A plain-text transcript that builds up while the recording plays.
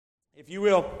If you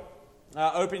will,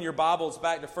 open your Bibles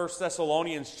back to 1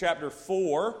 Thessalonians chapter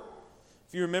 4.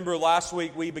 If you remember last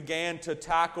week, we began to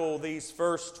tackle these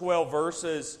first 12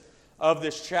 verses of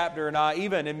this chapter, and I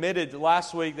even admitted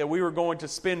last week that we were going to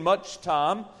spend much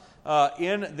time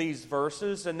in these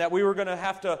verses, and that we were going to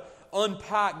have to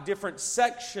unpack different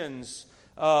sections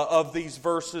of these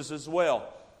verses as well.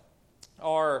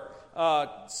 Our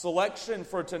selection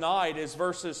for tonight is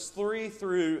verses 3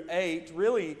 through 8,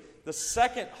 really the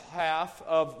second half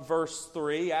of verse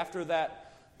 3, after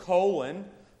that colon,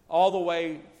 all the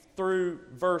way through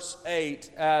verse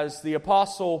 8, as the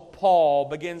Apostle Paul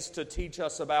begins to teach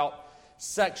us about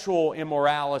sexual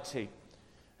immorality.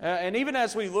 And even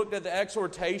as we looked at the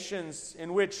exhortations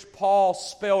in which Paul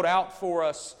spelled out for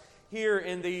us here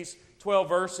in these 12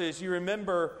 verses, you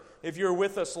remember, if you were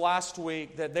with us last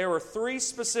week, that there were three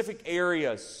specific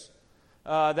areas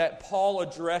that Paul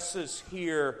addresses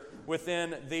here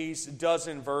within these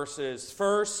dozen verses.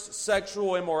 First,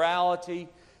 sexual immorality.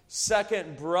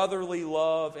 Second, brotherly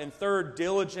love. And third,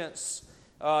 diligence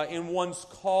in one's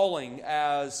calling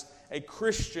as a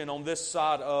Christian on this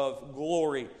side of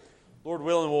glory. Lord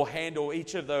willing, we'll handle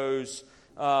each of those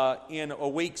in a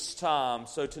week's time.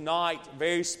 So tonight,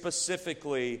 very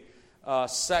specifically,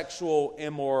 sexual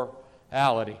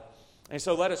immorality. And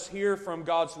so let us hear from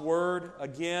God's Word.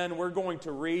 Again, we're going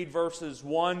to read verses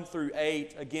 1 through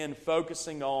 8, again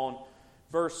focusing on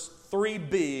verse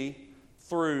 3b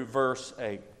through verse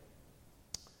 8.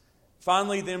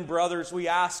 Finally, then, brothers, we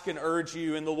ask and urge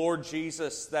you in the Lord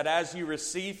Jesus that as you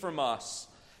receive from us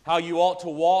how you ought to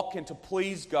walk and to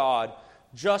please God,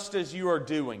 just as you are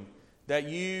doing, that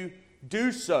you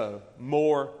do so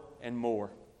more and more.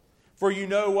 For you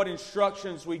know what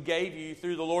instructions we gave you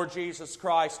through the Lord Jesus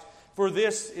Christ. For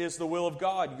this is the will of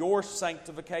God, your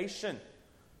sanctification,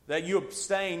 that you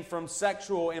abstain from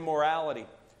sexual immorality,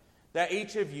 that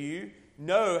each of you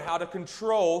know how to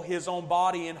control his own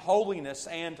body in holiness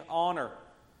and honor,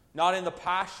 not in the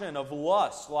passion of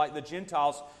lust like the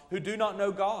Gentiles who do not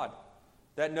know God,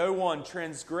 that no one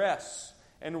transgress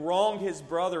and wrong his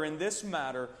brother in this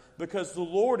matter, because the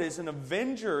Lord is an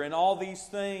avenger in all these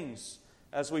things,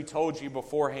 as we told you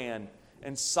beforehand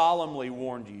and solemnly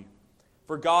warned you.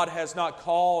 For God has not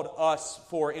called us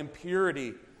for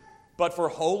impurity, but for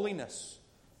holiness.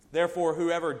 Therefore,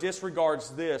 whoever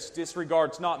disregards this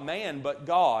disregards not man, but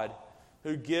God,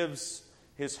 who gives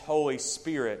His Holy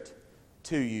Spirit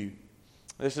to you.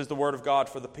 This is the word of God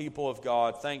for the people of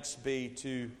God. Thanks be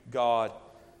to God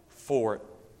for it.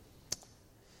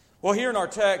 Well, here in our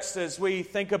text, as we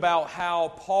think about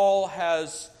how Paul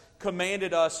has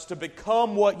commanded us to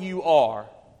become what you are,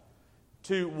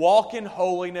 to walk in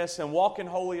holiness and walk in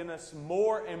holiness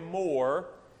more and more.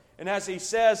 And as he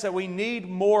says that we need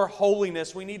more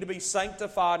holiness, we need to be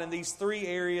sanctified in these three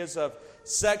areas of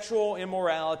sexual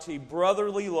immorality,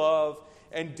 brotherly love,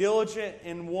 and diligent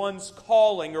in one's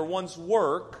calling or one's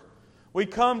work. We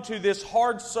come to this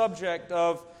hard subject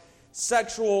of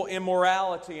sexual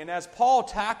immorality. And as Paul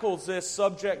tackles this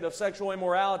subject of sexual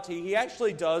immorality, he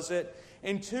actually does it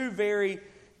in two very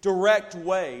direct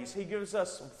ways. He gives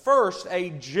us first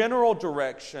a general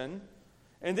direction,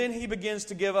 and then he begins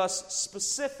to give us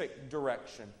specific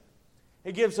direction.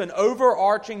 He gives an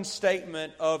overarching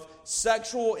statement of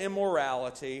sexual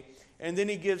immorality, and then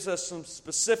he gives us some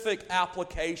specific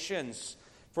applications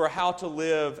for how to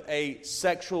live a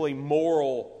sexually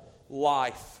moral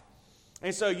life.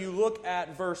 And so you look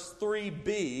at verse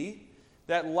 3b,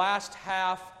 that last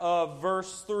half of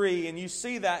verse 3, and you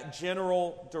see that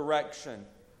general direction.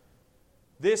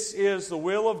 This is the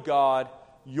will of God,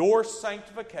 your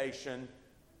sanctification,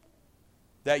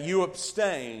 that you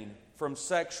abstain from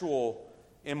sexual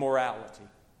immorality.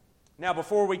 Now,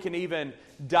 before we can even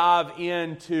dive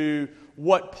into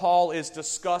what Paul is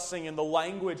discussing and the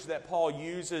language that Paul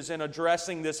uses in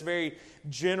addressing this very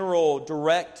general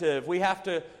directive, we have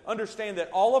to understand that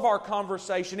all of our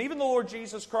conversation, even the Lord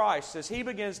Jesus Christ, as He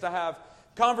begins to have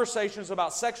conversations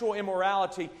about sexual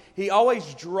immorality, He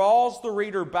always draws the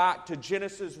reader back to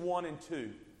Genesis 1 and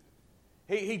 2.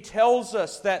 He tells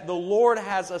us that the Lord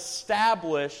has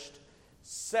established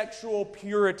sexual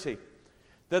purity,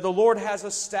 that the Lord has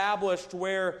established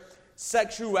where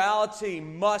sexuality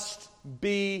must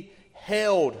be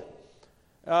held.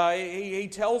 He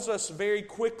tells us very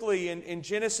quickly in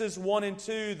Genesis 1 and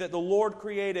 2 that the Lord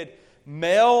created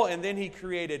male and then He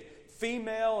created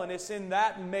female, and it's in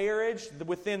that marriage,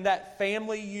 within that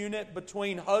family unit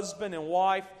between husband and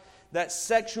wife, that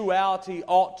sexuality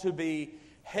ought to be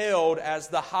held as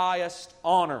the highest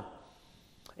honor.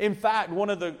 In fact,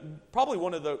 probably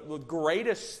one of the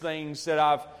greatest things that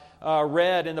I've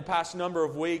read in the past number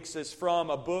of weeks is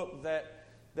from a book that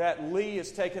that Lee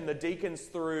has taken the deacons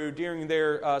through during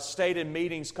their stated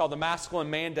meetings called the Masculine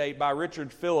Mandate by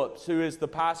Richard Phillips, who is the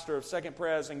pastor of Second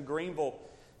Pres in Greenville,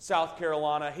 South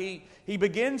Carolina. He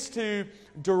begins to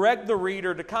direct the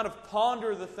reader to kind of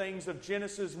ponder the things of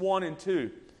Genesis 1 and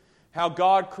 2. How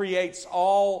God creates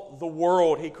all the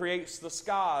world. He creates the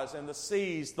skies and the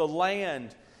seas, the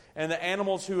land, and the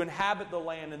animals who inhabit the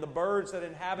land, and the birds that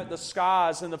inhabit the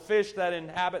skies, and the fish that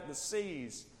inhabit the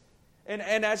seas. And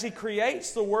as He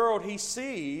creates the world, He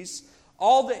sees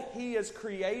all that He has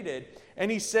created, and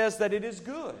He says that it is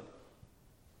good.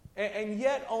 And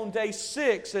yet on day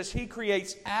 6, as He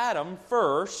creates Adam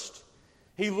first,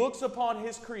 He looks upon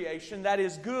His creation that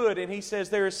is good, and He says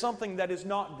there is something that is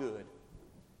not good.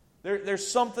 There's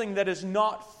something that is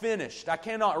not finished. I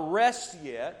cannot rest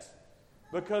yet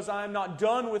because I am not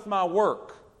done with my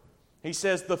work. He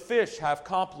says the fish have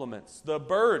compliments. The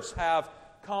birds have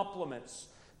compliments.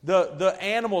 The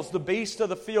animals, the beasts of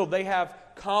the field, they have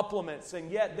compliments.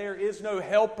 And yet there is no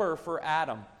helper for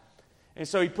Adam. And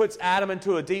so He puts Adam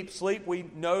into a deep sleep. We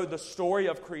know the story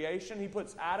of creation. He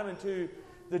puts Adam into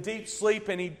the deep sleep,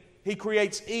 and he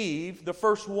creates Eve, the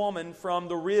first woman, from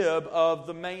the rib of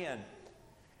the man.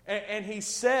 And He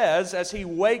says, as He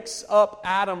wakes up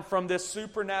Adam from this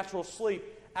supernatural sleep,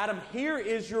 Adam, here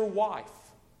is your wife.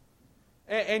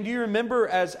 And you remember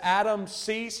as Adam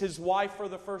sees his wife for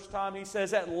the first time, he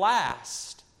says, at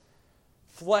last,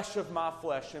 flesh of my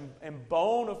flesh and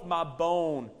bone of my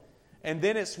bone. And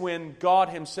then it's when God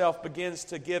Himself begins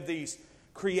to give these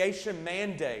creation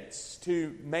mandates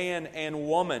to man and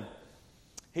woman.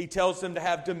 He tells them to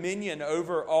have dominion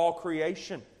over all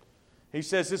creation. He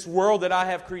says, this world that I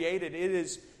have created, it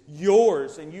is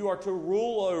yours, and you are to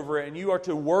rule over it, and you are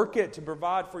to work it to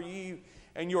provide for you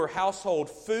and your household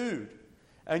food.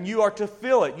 And you are to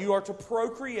fill it. You are to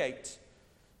procreate.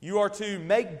 You are to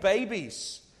make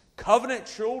babies, covenant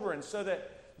children, so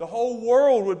that the whole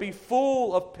world would be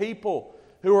full of people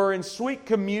who are in sweet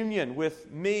communion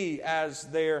with me as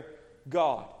their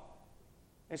God.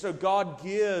 And so God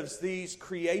gives these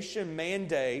creation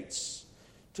mandates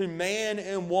to man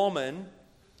and woman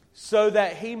so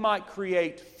that He might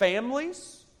create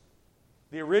families.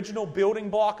 The original building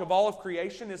block of all of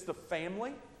creation is the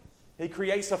family. He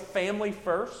creates a family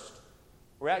first.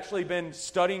 We've actually been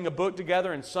studying a book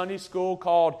together in Sunday school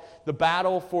called The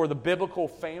Battle for the Biblical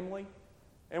Family.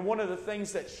 And one of the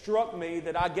things that struck me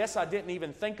that I guess I didn't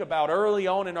even think about early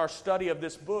on in our study of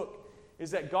this book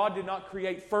is that God did not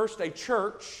create first a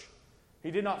church.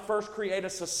 He did not first create a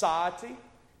society.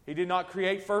 He did not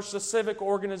create first a civic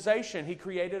organization. He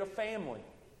created a family.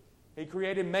 He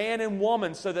created man and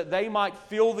woman so that they might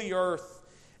fill the earth.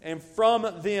 And from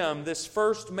them, this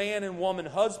first man and woman,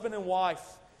 husband and wife,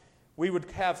 we would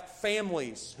have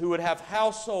families who would have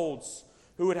households,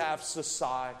 who would have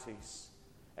societies,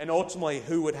 and ultimately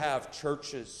who would have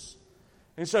churches.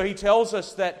 And so He tells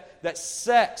us that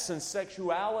sex and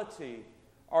sexuality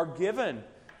are given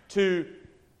to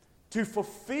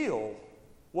fulfill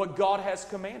what God has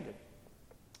commanded.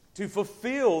 To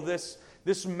fulfill this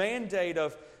mandate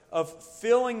of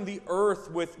filling the earth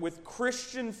with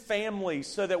Christian families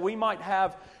so that we might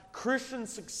have Christian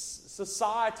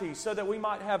society, so that we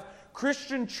might have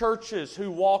Christian churches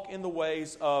who walk in the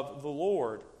ways of the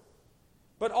Lord.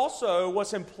 But also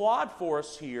what's implied for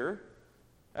us here,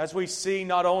 as we see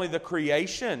not only the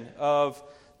creation of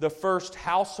the first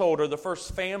household or the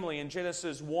first family in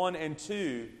Genesis 1 and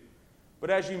 2, but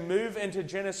as you move into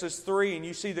Genesis 3 and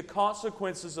you see the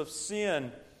consequences of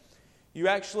sin, you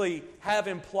actually have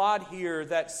implied here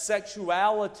that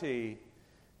sexuality,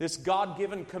 this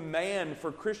God-given command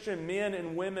for Christian men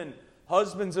and women,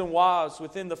 husbands and wives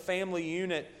within the family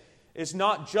unit, is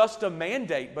not just a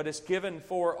mandate, but it's given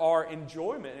for our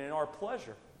enjoyment and our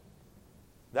pleasure.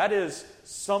 That is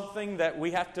something that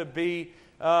we have to be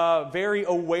very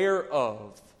aware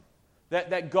of.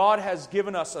 That God has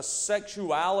given us a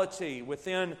sexuality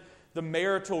within the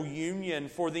marital union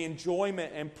for the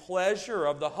enjoyment and pleasure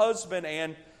of the husband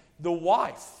and the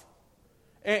wife.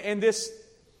 And this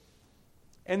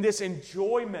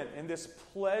enjoyment and this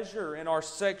pleasure in our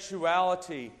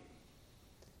sexuality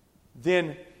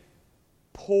then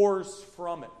pours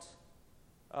from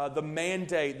it the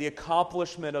mandate, the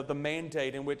accomplishment of the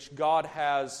mandate in which God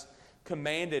has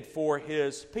commanded for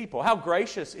His people. How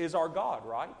gracious is our God,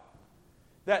 right?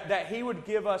 That He would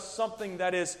give us something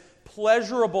that is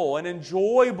pleasurable and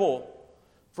enjoyable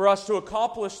for us to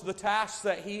accomplish the tasks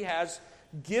that He has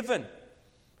given.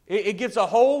 It gives a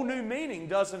whole new meaning,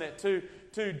 doesn't it,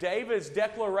 to David's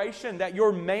declaration that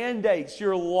your mandates,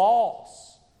 your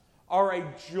laws, are a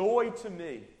joy to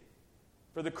me.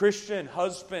 For the Christian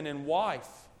husband and wife,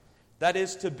 that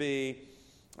is to be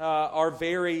our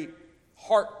very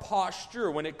heart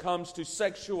posture when it comes to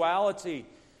sexuality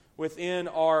within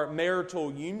our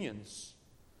marital unions.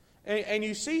 And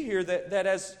you see here that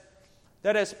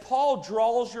as Paul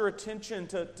draws your attention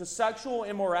to sexual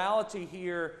immorality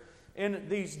here in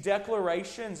these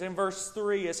declarations in verse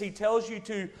 3, as he tells you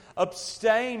to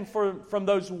abstain from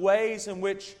those ways in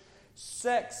which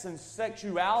sex and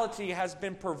sexuality has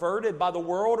been perverted by the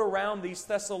world around these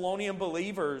Thessalonian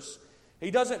believers,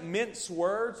 he doesn't mince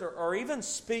words or even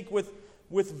speak with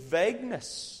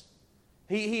vagueness.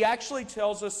 He actually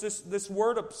tells us this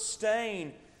word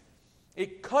abstain,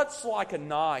 it cuts like a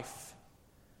knife,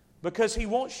 because he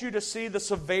wants you to see the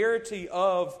severity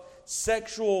of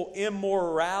sexual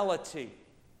immorality.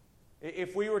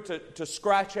 If we were to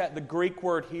scratch at the Greek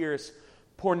word here, it's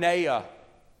porneia.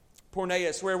 Porneia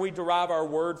is where we derive our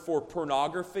word for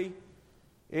pornography.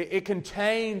 It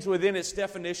contains within its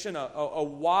definition a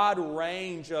wide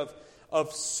range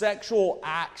of sexual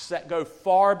acts that go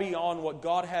far beyond what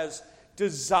God has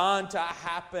designed to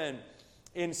happen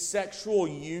in sexual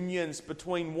unions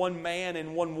between one man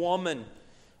and one woman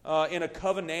in a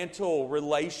covenantal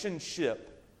relationship.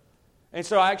 And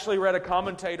so I actually read a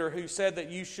commentator who said that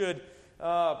you should,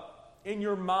 in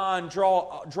your mind,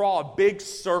 draw a big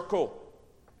circle.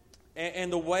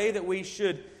 And the way that we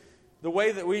should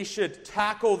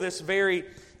tackle this very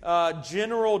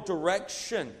general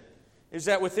direction is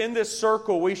that within this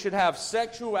circle we should have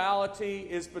sexuality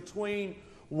is between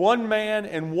one man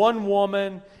and one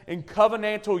woman in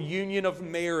covenantal union of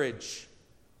marriage.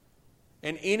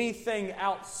 And anything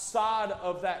outside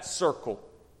of that circle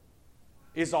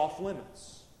is off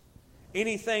limits.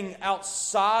 Anything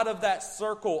outside of that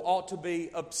circle ought to be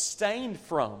abstained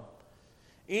from.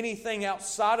 Anything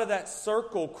outside of that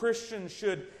circle, Christians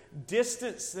should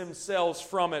distance themselves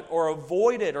from it or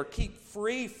avoid it or keep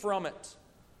free from it.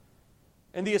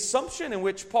 And the assumption in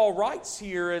which Paul writes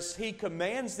here as he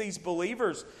commands these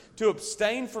believers to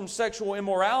abstain from sexual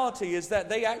immorality is that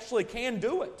they actually can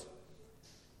do it.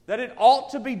 That it ought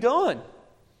to be done.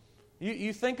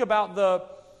 You think about the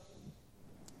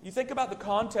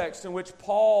context in which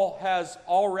Paul has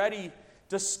already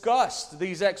discussed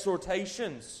these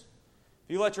exhortations.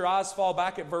 If you let your eyes fall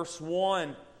back at verse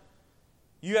 1,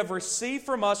 you have received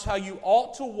from us how you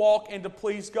ought to walk and to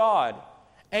please God,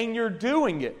 and you're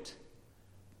doing it.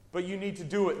 But you need to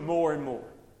do it more and more.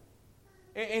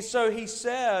 And so he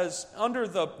says, under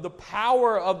the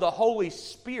power of the Holy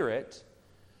Spirit,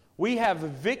 we have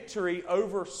victory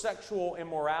over sexual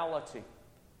immorality.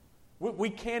 We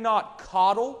cannot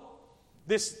coddle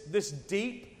this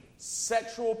deep,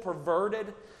 sexual,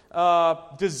 perverted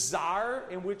desire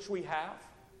in which we have.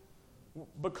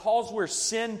 Because we're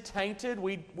sin-tainted,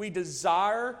 we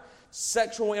desire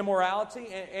sexual immorality.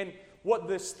 And what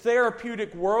this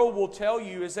therapeutic world will tell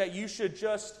you is that you should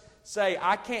just say,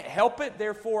 I can't help it,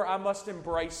 therefore I must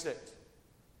embrace it.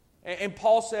 And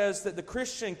Paul says that the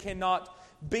Christian cannot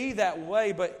be that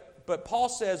way, but Paul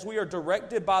says we are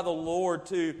directed by the Lord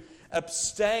to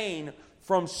abstain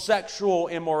from sexual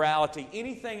immorality,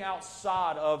 anything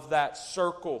outside of that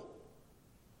circle.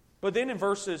 But then in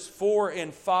verses 4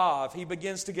 and 5, he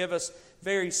begins to give us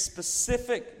very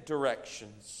specific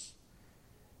directions.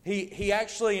 He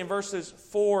actually, in verses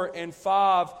 4 and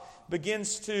 5,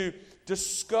 begins to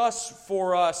discuss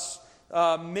for us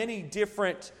many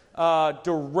different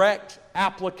direct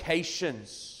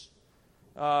applications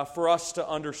for us to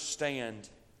understand.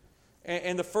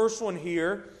 And the first one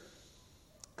here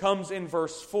comes in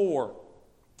verse 4,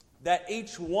 that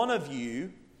each one of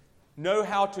you know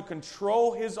how to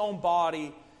control his own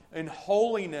body in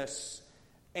holiness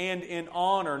and in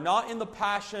honor, not in the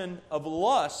passion of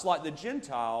lust like the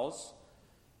Gentiles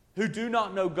who do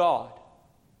not know God.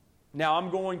 Now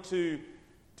I'm going to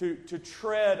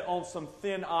tread on some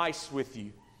thin ice with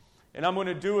you, and I'm going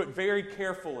to do it very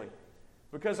carefully,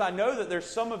 because I know that there's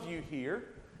some of you here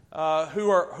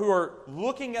who are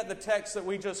looking at the text that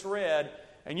we just read,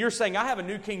 and you're saying, I have a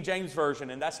New King James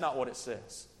Version, and that's not what it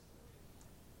says.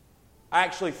 I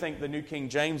actually think the New King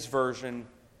James Version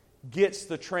gets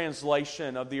the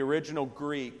translation of the original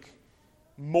Greek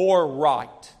more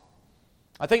right.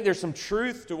 I think there's some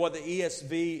truth to what the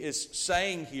ESV is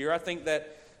saying here. I think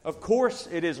that, of course,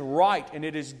 it is right and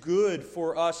it is good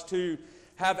for us to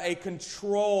have a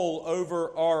control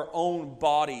over our own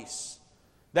bodies.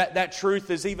 That truth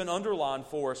is even underlined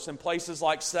for us in places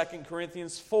like 2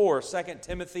 Corinthians 4, 2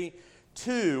 Timothy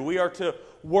 2. We are to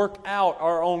work out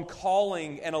our own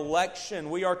calling and election.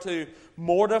 We are to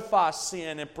mortify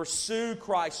sin and pursue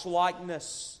Christ's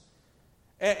likeness.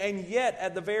 And yet,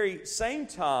 at the very same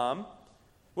time,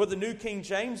 what the New King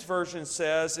James Version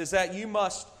says is that you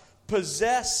must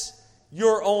possess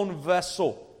your own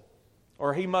vessel,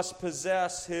 or he must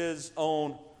possess his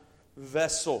own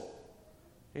vessel.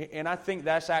 And I think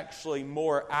that's actually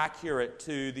more accurate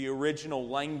to the original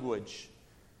language.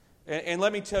 And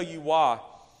let me tell you why.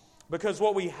 Because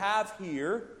what we have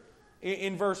here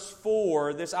in verse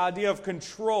 4, this idea of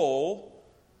control,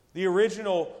 the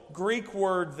original Greek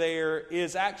word there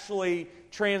is actually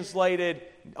translated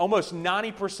almost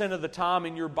 90% of the time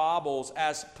in your Bibles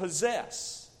as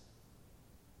possess.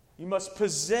 You must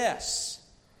possess.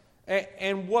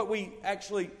 And what we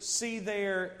actually see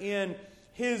there in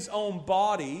his own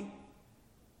body,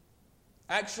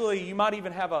 actually you might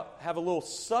even have a little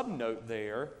subnote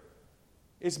there,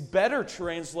 is better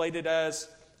translated as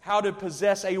how to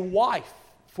possess a wife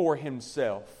for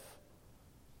himself.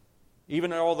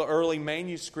 Even all the early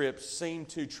manuscripts seem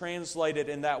to translate it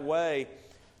in that way,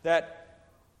 that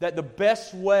the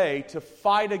best way to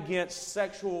fight against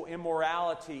sexual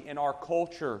immorality in our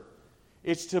culture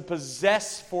is to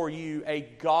possess for you a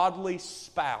godly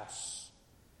spouse.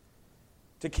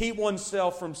 To keep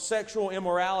oneself from sexual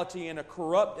immorality in a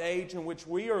corrupt age in which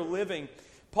we are living,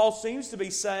 Paul seems to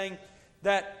be saying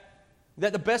that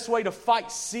the best way to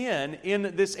fight sin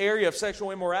in this area of sexual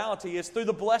immorality is through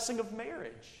the blessing of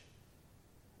marriage.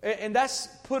 And that's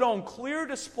put on clear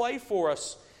display for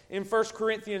us in 1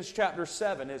 Corinthians chapter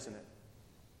 7, isn't it?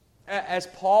 As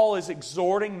Paul is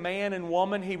exhorting man and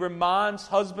woman, he reminds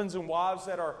husbands and wives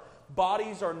that our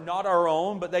bodies are not our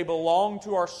own, but they belong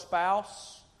to our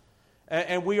spouse.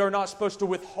 And we are not supposed to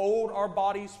withhold our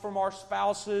bodies from our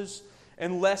spouses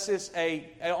unless it's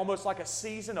almost like a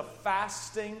season of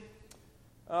fasting,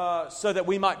 so that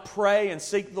we might pray and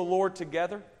seek the Lord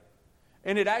together.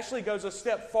 And it actually goes a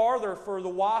step farther for the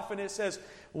wife, and it says,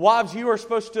 wives, you are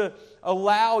supposed to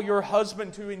allow your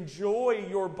husband to enjoy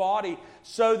your body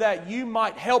so that you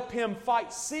might help him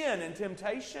fight sin and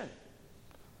temptation.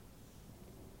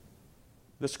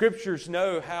 The Scriptures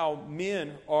know how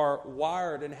men are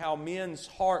wired and how men's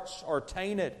hearts are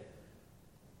tainted.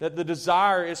 That the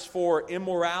desire is for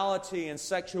immorality and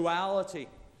sexuality.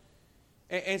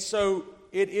 And so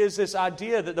it is this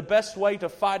idea that the best way to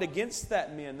fight against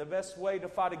that, men, the best way to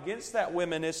fight against that,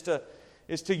 women, is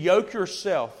to yoke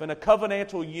yourself in a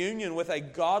covenantal union with a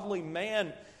godly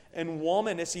man and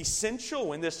woman. It's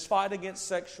essential in this fight against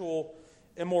sexual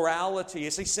immorality.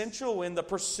 It's essential in the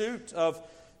pursuit of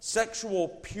sexual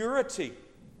purity.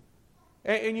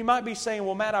 And you might be saying,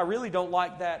 well, Matt, I really don't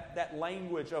like that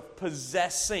language of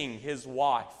possessing his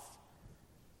wife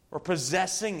or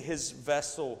possessing his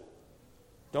vessel.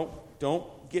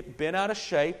 Don't get bent out of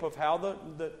shape of how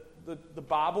the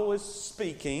Bible is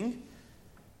speaking.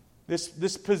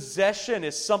 This possession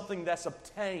is something that's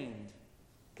obtained.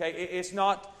 Okay, it's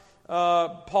not.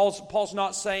 Paul's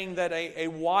not saying that a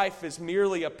wife is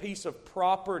merely a piece of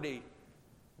property.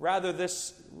 Rather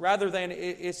than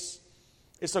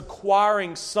it's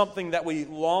acquiring something that we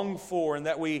long for and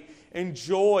that we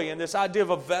enjoy. And this idea of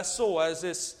a vessel, as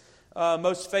this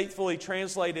most faithfully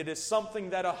translated, is something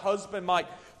that a husband might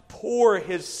pour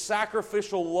his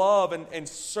sacrificial love and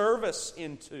service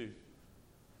into.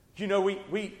 You know,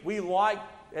 we like,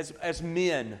 as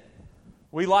men,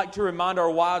 we like to remind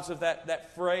our wives of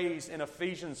that phrase in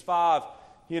Ephesians 5.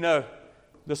 You know,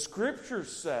 the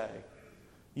Scriptures say,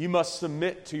 you must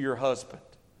submit to your husband.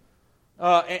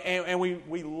 And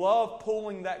we love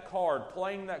pulling that card,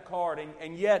 playing that card,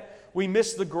 and yet we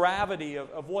miss the gravity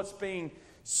of what's being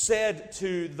said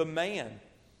to the man.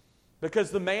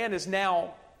 Because the man is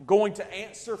now going to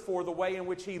answer for the way in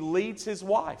which he leads his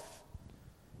wife.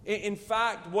 In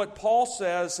fact, what Paul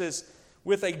says is,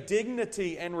 with a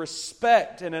dignity and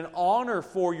respect and an honor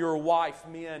for your wife,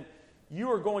 men, you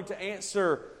are going to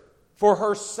answer for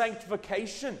her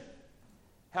sanctification.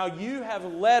 How you have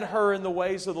led her in the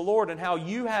ways of the Lord, and how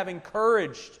you have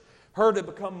encouraged her to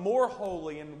become more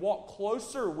holy and walk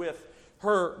closer with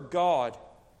her God.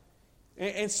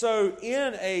 And so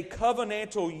in a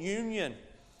covenantal union,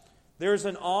 there's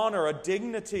an honor, a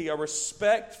dignity, a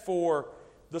respect for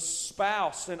the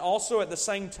spouse. And also at the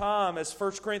same time, as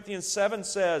 1 Corinthians 7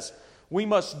 says, we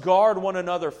must guard one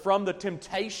another from the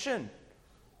temptation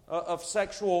of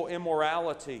sexual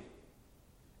immorality.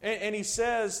 And he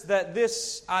says that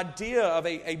this idea of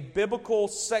a biblical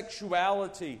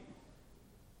sexuality,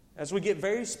 as we get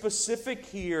very specific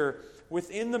here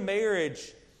within the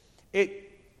marriage,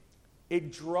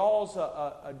 it draws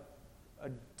a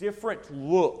different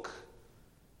look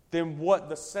than what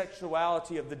the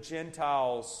sexuality of the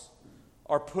Gentiles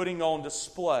are putting on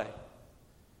display.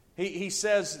 He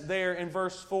says there in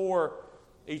verse 4,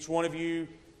 each one of you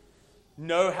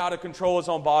know how to control his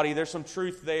own body. There's some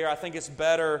truth there. I think it's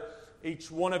better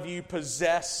each one of you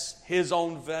possess his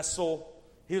own vessel,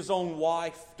 his own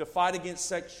wife, to fight against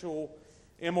sexual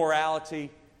immorality.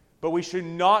 But we should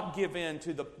not give in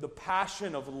to the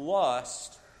passion of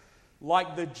lust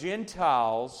like the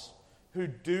Gentiles who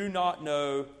do not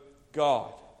know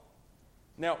God.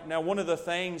 Now, one of the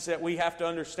things that we have to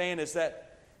understand is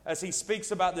that as he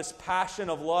speaks about this passion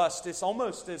of lust, it's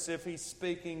almost as if he's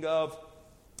speaking of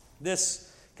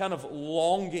this kind of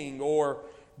longing or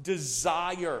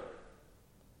desire.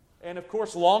 And of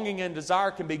course, longing and desire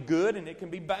can be good and it can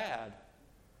be bad.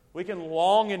 We can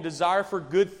long and desire for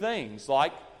good things,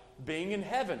 like being in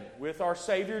heaven with our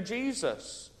Savior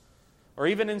Jesus. Or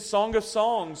even in Song of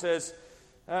Songs, as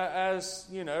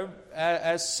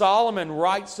Solomon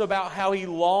writes about how he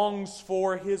longs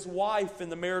for his wife in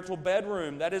the marital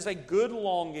bedroom. That is a good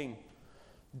longing.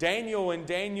 Daniel in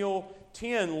Daniel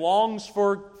 10 longs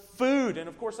for food. And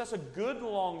of course, that's a good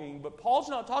longing. But Paul's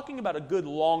not talking about a good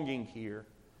longing here.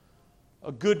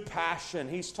 A good passion.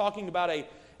 He's talking about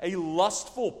a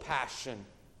lustful passion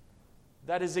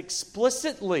that is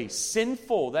explicitly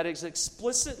sinful, that is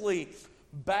explicitly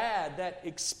bad, that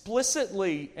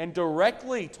explicitly and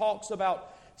directly talks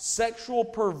about sexual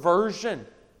perversion.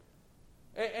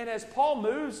 And as Paul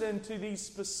moves into these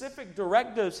specific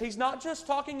directives, he's not just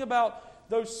talking about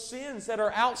those sins that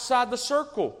are outside the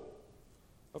circle.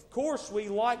 Of course, we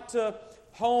like to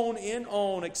hone in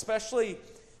on, especially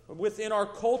within our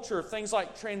culture, things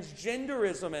like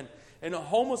transgenderism and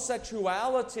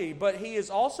homosexuality, but he is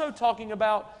also talking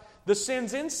about the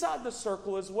sins inside the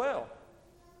circle as well.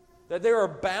 That there are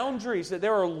boundaries, that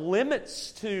there are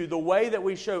limits to the way that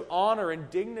we show honor and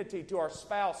dignity to our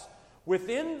spouse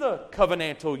within the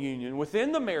covenantal union,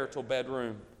 within the marital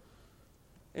bedroom.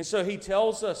 And so he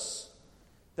tells us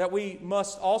that we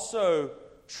must also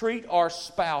treat our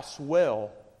spouse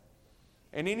well.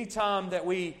 And anytime that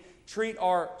we treat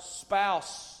our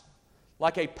spouse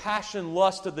like a passion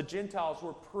lust of the Gentiles,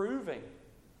 we're proving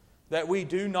that we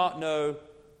do not know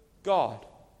God.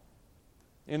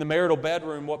 In the marital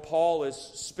bedroom, what Paul is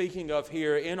speaking of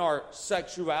here, in our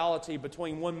sexuality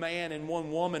between one man and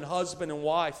one woman, husband and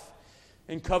wife,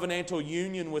 in covenantal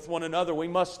union with one another, we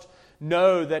must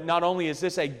know that not only is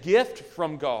this a gift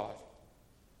from God,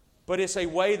 but it's a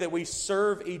way that we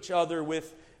serve each other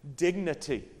with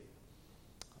dignity.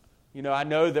 You know, I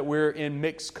know that we're in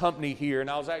mixed company here, and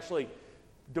I was actually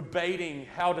debating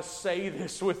how to say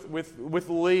this with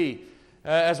Lee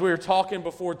as we were talking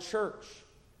before church.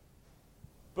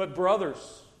 But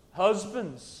brothers,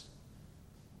 husbands,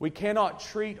 we cannot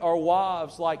treat our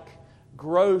wives like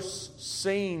gross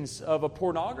scenes of a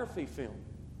pornography film.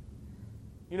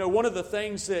 You know, one of the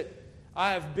things that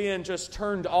I have been just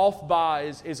turned off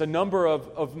by is a number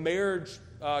of marriage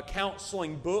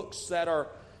counseling books that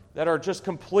are just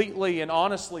completely and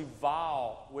honestly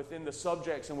vile within the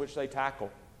subjects in which they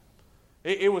tackle.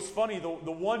 It was funny,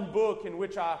 the one book in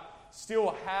which I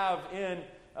still have in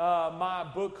my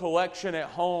book collection at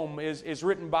home is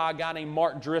written by a guy named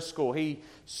Mark Driscoll. He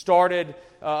started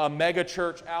a mega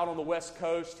church out on the West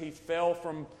Coast. He fell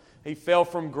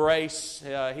from grace.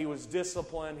 He was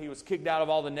disciplined. He was kicked out of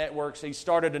all the networks. He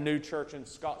started a new church in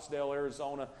Scottsdale,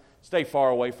 Arizona. Stay far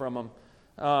away from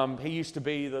him. He used to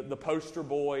be the poster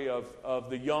boy of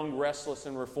the young, restless,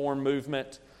 and reform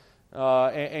movement.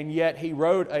 And yet he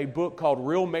wrote a book called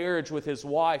Real Marriage with his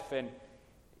wife, and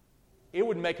it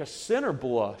would make a sinner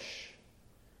blush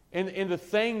in the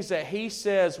things that he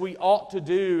says we ought to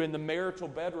do in the marital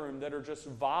bedroom that are just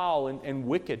vile and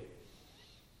wicked.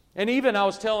 And even I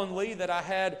was telling Lee that I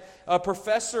had a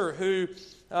professor who,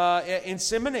 in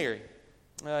seminary,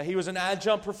 he was an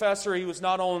adjunct professor. He was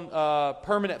not on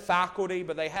permanent faculty,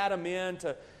 but they had him in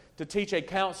to teach a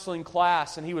counseling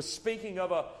class. And he was speaking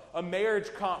of a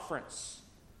marriage conference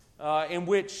in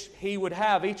which he would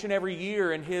have each and every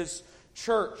year in his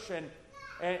church.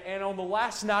 And on the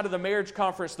last night of the marriage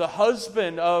conference, the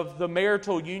husband of the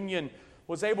marital union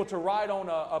was able to write on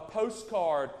a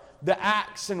postcard the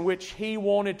acts in which he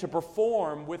wanted to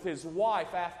perform with his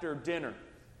wife after dinner.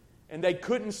 And they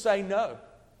couldn't say no.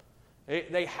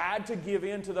 They had to give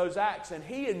in to those acts. And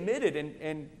he admitted,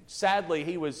 and sadly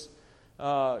he was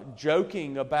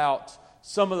joking about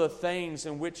some of the things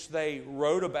in which they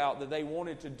wrote about that they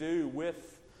wanted to do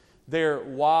with their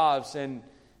wives. And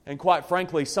quite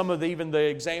frankly, some of even the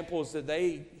examples that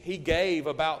he gave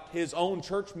about his own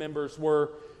church members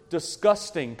were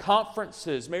disgusting.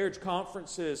 Marriage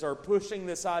conferences are pushing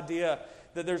this idea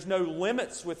that there's no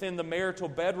limits within the marital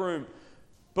bedroom.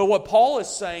 But what Paul is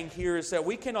saying here is that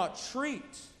we cannot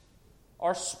treat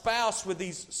our spouse with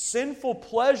these sinful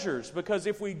pleasures, because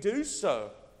if we do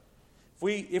so,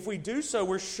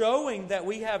 we're showing that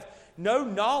we have no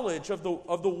knowledge of the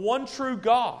one true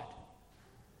God.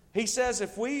 He says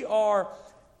if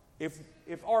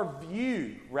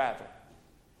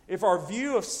our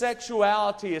view of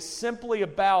sexuality is simply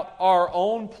about our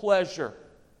own pleasure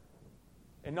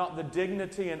and not the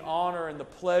dignity and honor and the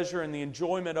pleasure and the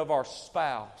enjoyment of our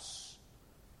spouse,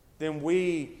 then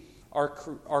we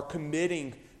are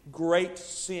committing grave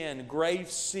sin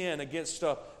against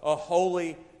a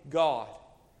holy God.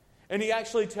 And He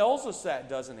actually tells us that,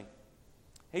 doesn't He?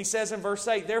 He says in verse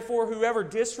 8, "Therefore whoever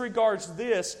disregards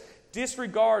this,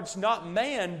 disregards not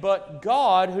man, but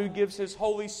God who gives His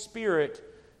Holy Spirit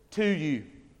to you."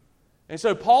 And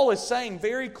so Paul is saying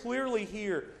very clearly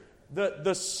here,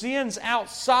 the sins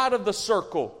outside of the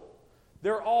circle,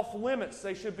 they're off limits.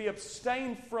 They should be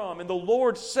abstained from, and the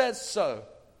Lord says so.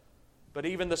 But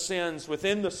even the sins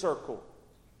within the circle,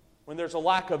 when there's a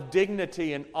lack of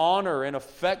dignity and honor and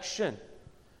affection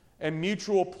and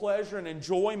mutual pleasure and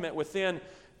enjoyment within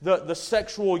the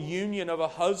sexual union of a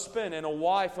husband and a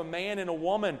wife, a man and a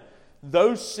woman,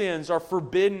 those sins are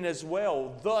forbidden as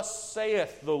well. Thus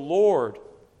saith the Lord.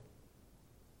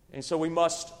 And so we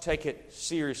must take it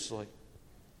seriously.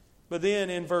 But then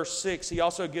in verse 6, he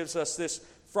also gives us this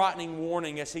frightening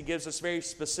warning as he gives us very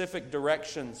specific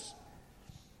directions.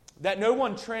 That no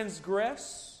one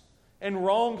transgress and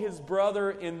wrong his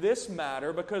brother in this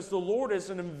matter, because the Lord is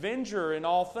an avenger in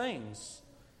all things,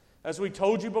 as we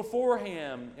told you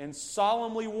beforehand and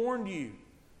solemnly warned you.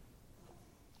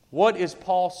 What is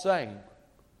Paul saying?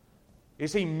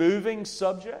 Is he moving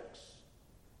subjects?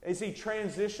 Is he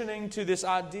transitioning to this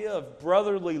idea of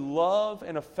brotherly love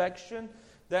and affection,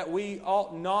 that we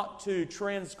ought not to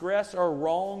transgress or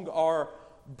wrong our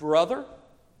brother?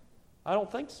 I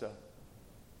don't think so.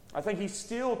 I think he's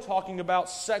still talking about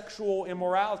sexual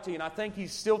immorality, and I think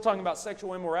he's still talking about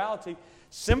sexual immorality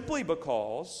simply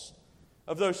because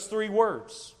of those three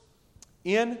words,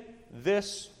 in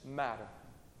this matter.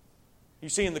 You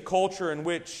see, in the culture in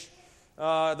which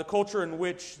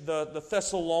the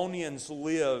Thessalonians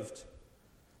lived,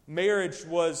 marriage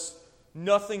was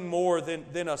nothing more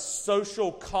than a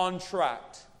social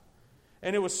contract.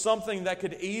 And it was something that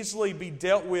could easily be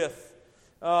dealt with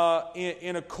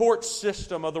in a court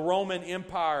system of the Roman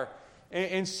Empire.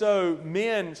 And so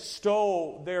men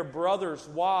stole their brothers'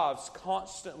 wives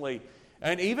constantly.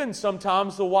 And even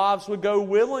sometimes the wives would go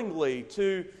willingly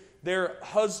to their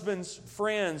husband's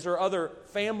friends or other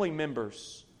family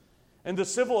members. And the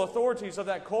civil authorities of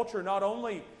that culture not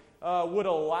only would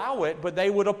allow it, but they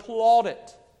would applaud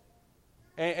it.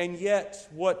 And yet,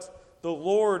 what the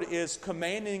Lord is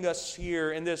commanding us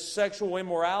here in this sexual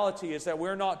immorality is that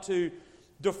we're not to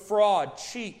defraud,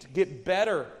 cheat, get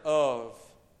better of,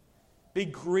 be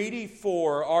greedy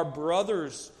for our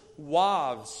brothers'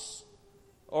 wives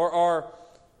or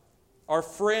our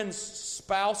friends'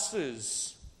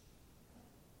 spouses.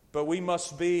 But we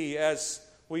must be, as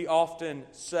we often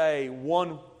say,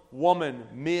 one woman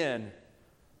men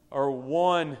or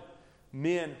one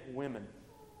men women.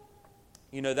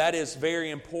 You know, that is very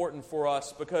important for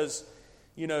us because,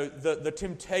 you know, the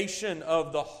temptation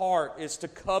of the heart is to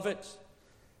covet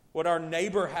what our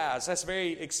neighbor has. That's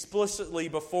very explicitly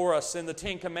before us in the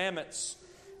Ten Commandments,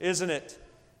 isn't it?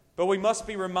 But we must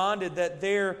be reminded that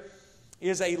there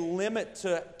is a limit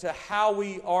to how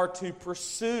we are to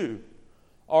pursue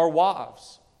our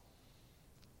wives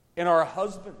and our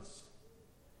husbands.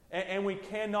 And we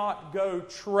cannot go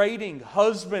trading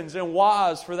husbands and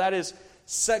wives, for that is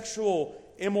sexual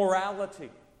immorality.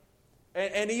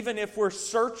 And even if we're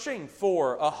searching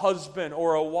for a husband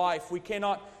or a wife, we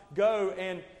cannot go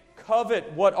and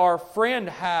covet what our friend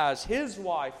has, his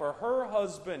wife or her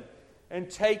husband, and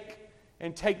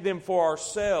take them for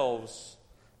ourselves,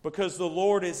 because the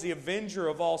Lord is the avenger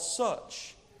of all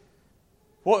such.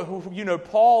 What, you know,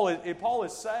 Paul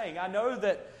is saying, I know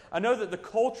that the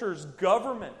culture's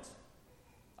government,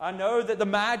 I know that the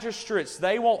magistrates,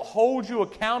 they won't hold you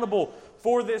accountable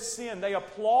for this sin. They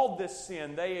applaud this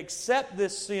sin. They accept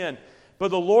this sin. But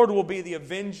the Lord will be the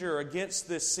avenger against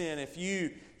this sin if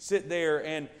you sit there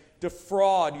and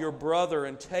defraud your brother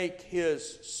and take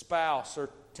his spouse or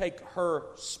take her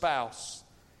spouse.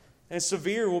 And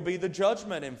severe will be the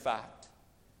judgment, in fact.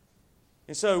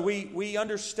 And so we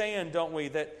understand, don't we,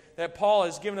 that Paul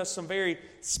has given us some very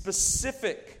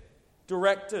specific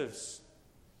directives.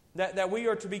 That we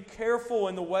are to be careful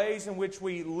in the ways in which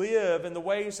we live, in the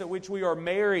ways in which we are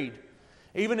married,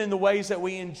 even in the ways that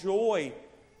we enjoy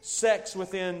sex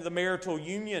within the marital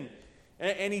union.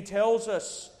 And he tells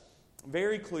us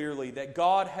very clearly that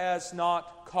God has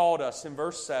not called us, in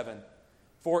verse 7,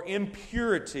 for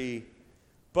impurity,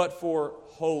 but for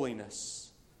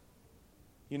holiness.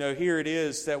 here it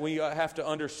is that we have to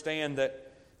understand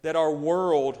that our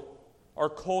world, our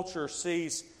culture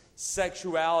sees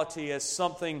sexuality as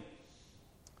something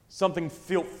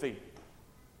filthy.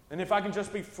 And if I can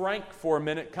just be frank for a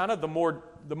minute, kind of the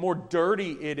more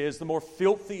dirty it is, the more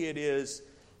filthy it is,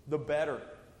 the better.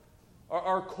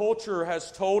 Our culture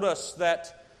has told us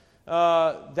that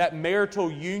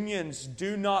marital unions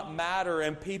do not matter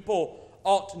and people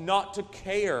ought not to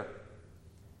care.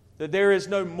 That there is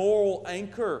no moral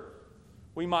anchor,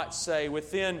 we might say,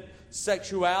 within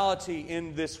sexuality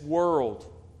in this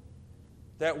world.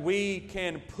 That we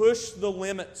can push the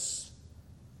limits.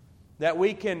 That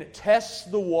we can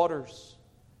test the waters.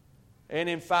 And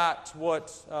in fact,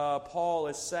 what Paul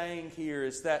is saying here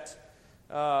is that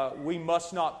we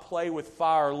must not play with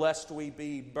fire lest we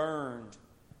be burned.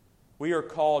 We are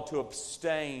called to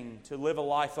abstain, to live a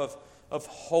life of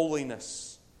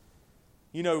holiness.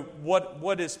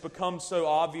 What has become so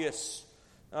obvious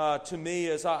to me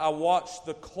as I watch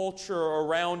the culture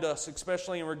around us,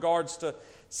 especially in regards to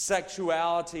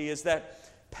sexuality, is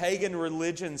that pagan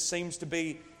religion seems to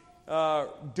be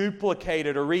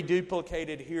duplicated or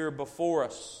reduplicated here before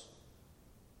us.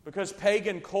 Because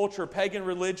pagan culture, pagan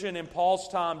religion in Paul's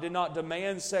time did not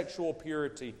demand sexual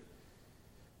purity.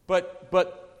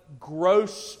 But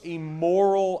gross,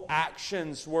 immoral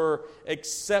actions were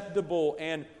acceptable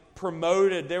and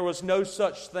promoted. There was no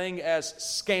such thing as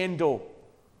scandal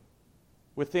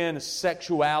within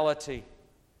sexuality.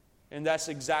 And that's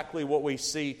exactly what we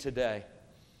see today.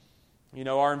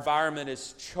 Our environment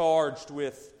is charged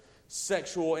with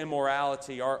sexual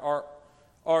immorality.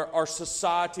 Our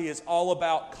society is all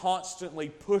about constantly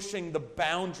pushing the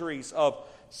boundaries of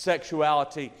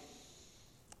sexuality.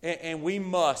 And we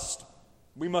must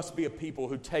be a people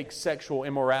who take sexual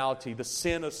immorality, the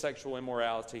sin of sexual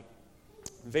immorality,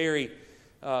 very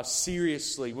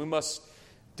seriously. We must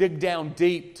dig down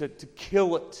deep to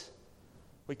kill it.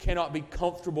 We cannot be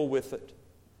comfortable with it.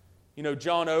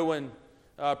 John Owen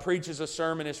preaches a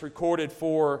sermon. It's recorded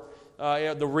for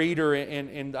the reader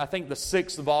in I think the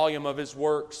 6th volume of his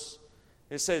works.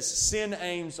 It says, "Sin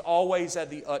aims always at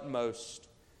the utmost.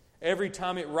 Every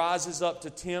time it rises up to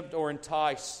tempt or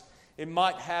entice, it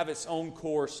might have its own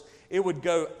course. It would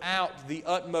go out the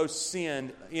utmost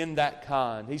sin in that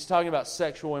kind." He's talking about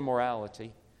sexual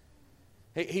immorality.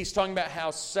 He's talking about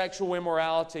how sexual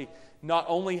immorality not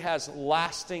only has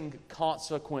lasting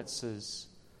consequences,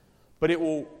 but it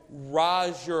will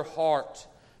rise your heart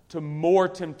to more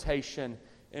temptation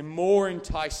and more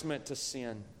enticement to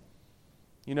sin.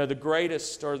 The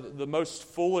greatest or the most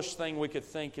foolish thing we could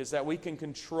think is that we can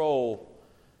control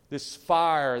this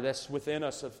fire that's within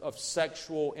us of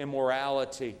sexual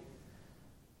immorality.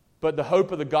 But the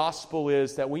hope of the gospel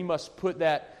is that we must put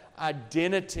that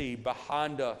identity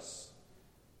behind us.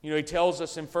 He tells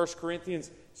us in 1 Corinthians,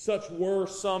 "Such were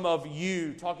some of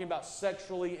you," talking about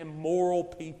sexually immoral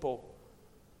people.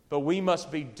 But we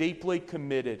must be deeply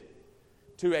committed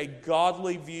to a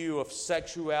godly view of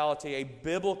sexuality, a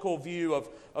biblical view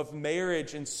of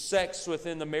marriage and sex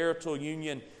within the marital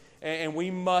union. And we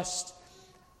must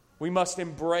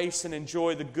embrace and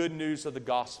enjoy the good news of the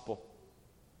gospel.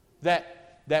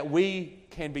 That we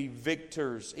can be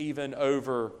victors even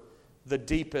over the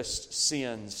deepest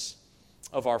sins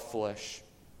of our flesh.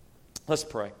 Let's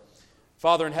pray.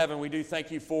 Father in heaven, we do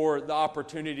thank you for the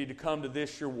opportunity to come to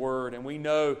this, your word. And we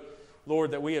know,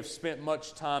 Lord, that we have spent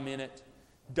much time in it,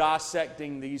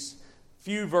 dissecting these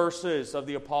few verses of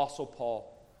the Apostle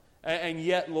Paul. And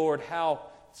yet, Lord, how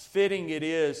fitting it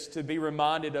is to be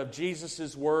reminded of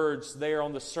Jesus' words there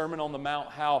on the Sermon on the Mount,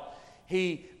 how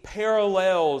he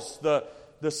parallels the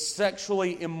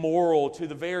sexually immoral to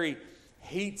the very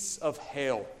heats of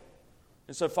hell.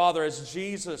 And so, Father, as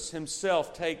Jesus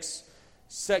himself takes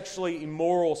sexually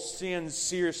immoral sins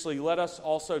seriously, let us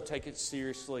also take it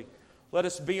seriously. Let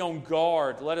us be on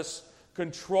guard. Let us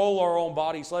control our own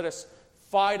bodies. Let us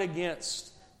fight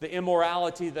against the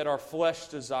immorality that our flesh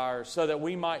desires so that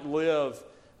we might live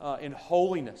in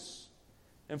holiness.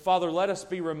 And Father, let us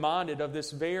be reminded of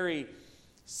this very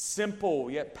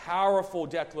simple yet powerful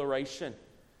declaration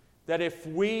that if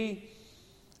we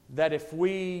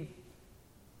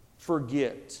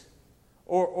forget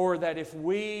or that if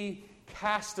we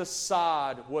cast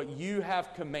aside what you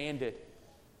have commanded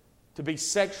to be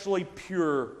sexually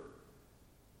pure,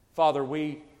 Father,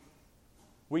 we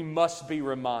must be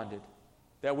reminded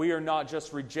that we are not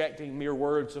just rejecting mere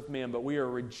words of men, but we are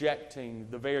rejecting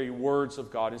the very words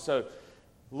of God. And so,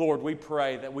 Lord, we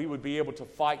pray that we would be able to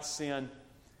fight sin,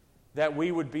 that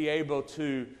we would be able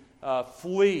to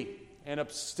flee and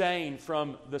abstain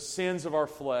from the sins of our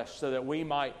flesh so that we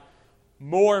might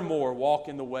more and more walk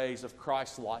in the ways of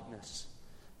Christ's likeness.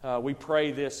 We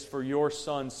pray this for your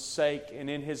Son's sake and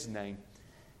in His name.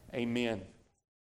 Amen.